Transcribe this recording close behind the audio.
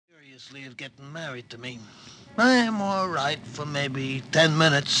seriously of getting married to me. I'm all right for maybe 10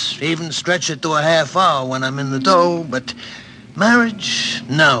 minutes, even stretch it to a half hour when I'm in the dough, but marriage,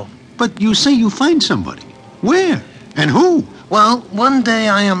 no. But you say you find somebody. Where? And who? Well, one day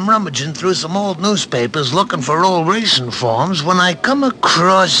I am rummaging through some old newspapers looking for old racing forms when I come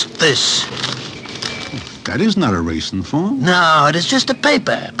across this. That is not a racing form. No, it is just a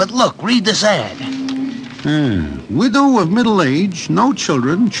paper. But look, read this ad. Widow of middle age, no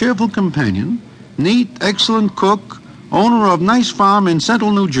children, cheerful companion, neat, excellent cook, owner of nice farm in central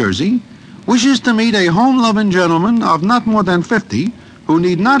New Jersey, wishes to meet a home-loving gentleman of not more than 50 who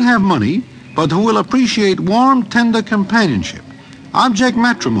need not have money, but who will appreciate warm, tender companionship. Object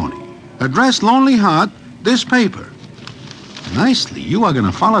matrimony. Address Lonely Heart, this paper. Nicely. You are going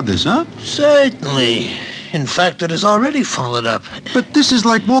to follow this up? Certainly. In fact, it is already followed up. But this is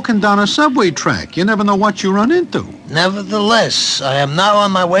like walking down a subway track. You never know what you run into. Nevertheless, I am now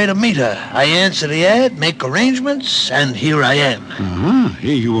on my way to meet her. I answer the ad, make arrangements, and here I am.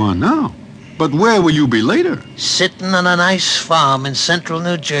 Here you are now. But where will you be later? Sitting on a nice farm in central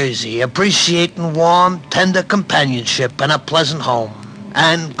New Jersey, appreciating warm, tender companionship and a pleasant home.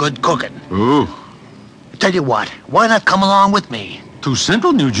 And good cooking. Oh. Tell you what, why not come along with me? To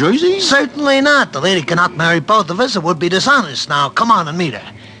central New Jersey? Certainly not. The lady cannot marry both of us. It would be dishonest. Now, come on and meet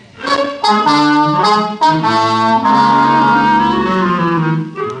her.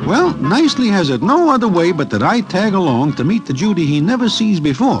 Well, Nicely has it no other way but that I tag along to meet the Judy he never sees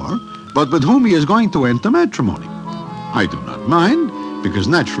before, but with whom he is going to enter matrimony. I do not mind, because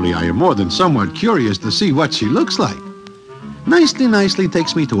naturally I am more than somewhat curious to see what she looks like. Nicely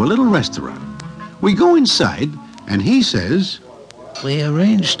takes me to a little restaurant. We go inside, and he says, We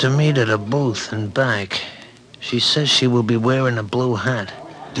arranged to meet at a booth and back. She says she will be wearing a blue hat.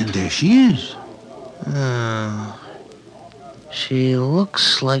 Then there she is. She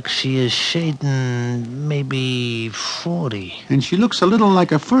looks like she is shading maybe 40. And she looks a little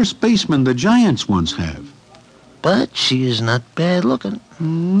like a first baseman the Giants once have. But she is not bad looking.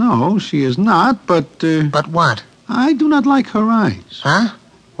 No, she is not, but... But what? I do not like her eyes. Huh?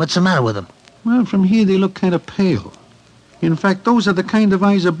 What's the matter with them? Well, from here they look kind of pale. In fact, those are the kind of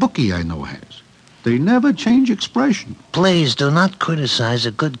eyes a bookie I know has. They never change expression. Please do not criticize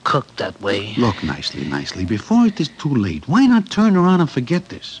a good cook that way. Look, nicely, before it is too late, why not turn around and forget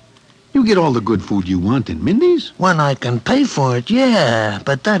this? You get all the good food you want in Mindy's. When I can pay for it, yeah,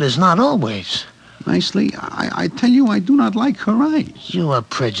 but that is not always. Nicely, I tell you, I do not like her eyes. You are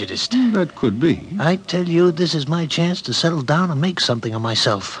prejudiced. That could be. I tell you, this is my chance to settle down and make something of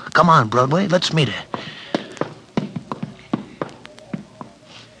myself. Come on, Broadway, let's meet her.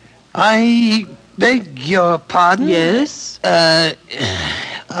 I beg your pardon? Yes? I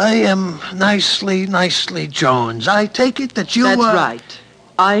am Nicely Jones. I take it that you That's right.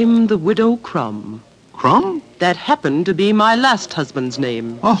 I'm the Widow Crumb. Crumb? That happened to be my last husband's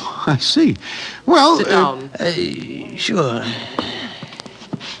name. Oh, I see. Well... Sit down. Sure.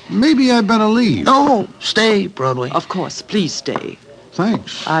 Maybe I'd better leave. No, stay, Broadway. Of course, please stay.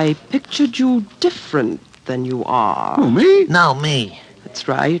 Thanks. I pictured you different than you are. Who, me? No, me. That's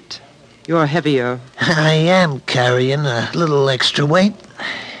right. You're heavier. I am carrying a little extra weight.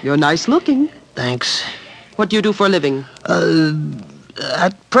 You're nice looking. Thanks. What do you do for a living?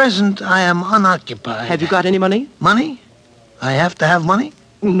 At present, I am unoccupied. Have you got any money? Money? I have to have money?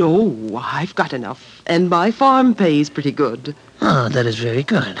 No, I've got enough. And my farm pays pretty good. Oh, that is very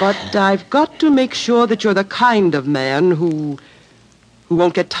good. But I've got to make sure that you're the kind of man who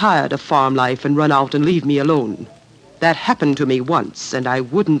won't get tired of farm life and run out and leave me alone. That happened to me once, and I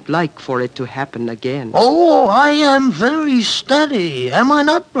wouldn't like for it to happen again. Oh, I am very steady. Am I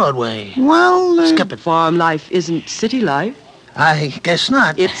not, Broadway? Well, Skip it. Farm life isn't city life. I guess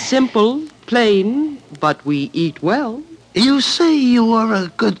not. It's simple, plain, but we eat well. You say you are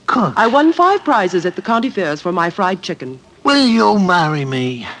a good cook. I won 5 prizes at the county fairs for my fried chicken. Will you marry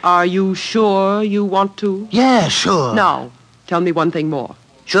me? Are you sure you want to? Yeah, sure. Now, tell me one thing more.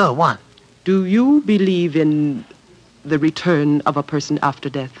 Sure, what? Do you believe in the return of a person after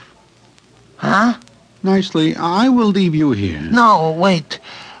death? Huh? Nicely, I will leave you here. No, wait.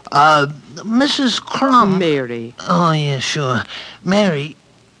 Mrs. Crumb. Mary. Oh, yeah, sure. Mary,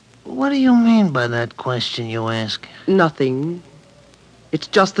 what do you mean by that question you ask? Nothing. It's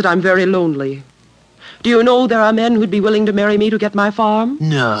just that I'm very lonely. Do you know there are men who'd be willing to marry me to get my farm?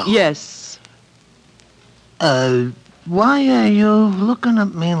 No. Yes. Why are you looking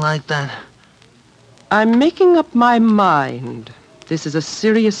at me like that? I'm making up my mind. This is a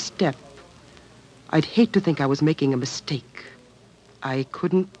serious step. I'd hate to think I was making a mistake. I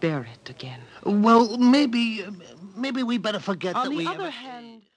couldn't bear it again. Well, maybe we better forget that we... On the other hand...